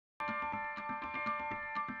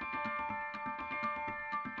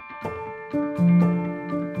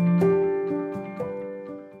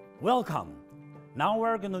Welcome. Now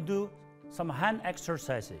we're going to do some hand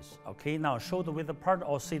exercises. Okay, now shoulder width apart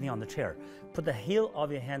or sitting on the chair. Put the heel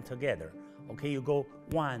of your hand together. Okay, you go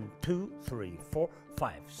 1, 2, 3, 4,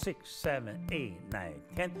 5, 6, 7, 8, 9,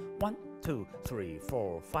 10. 1, 2, 3,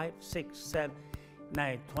 4, 5, 6, 7,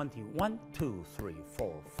 9, 20. 1, 2, 3,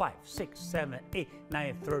 4, 5, 6, 7, 8,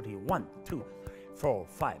 9, 30. 1, 2, 4,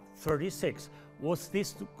 5, 36. Was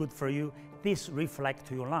this good for you? This reflect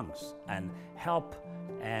to your lungs and help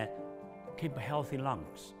keep healthy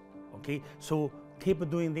lungs. Okay, so keep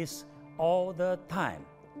doing this all the time,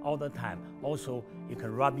 all the time. Also, you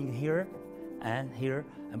can rub in here and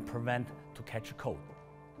prevent to catch a cold.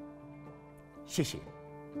 谢谢.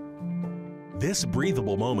 This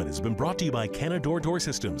breathable moment has been brought to you by Canador Door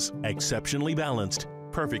Systems. Exceptionally balanced,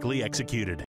 perfectly executed.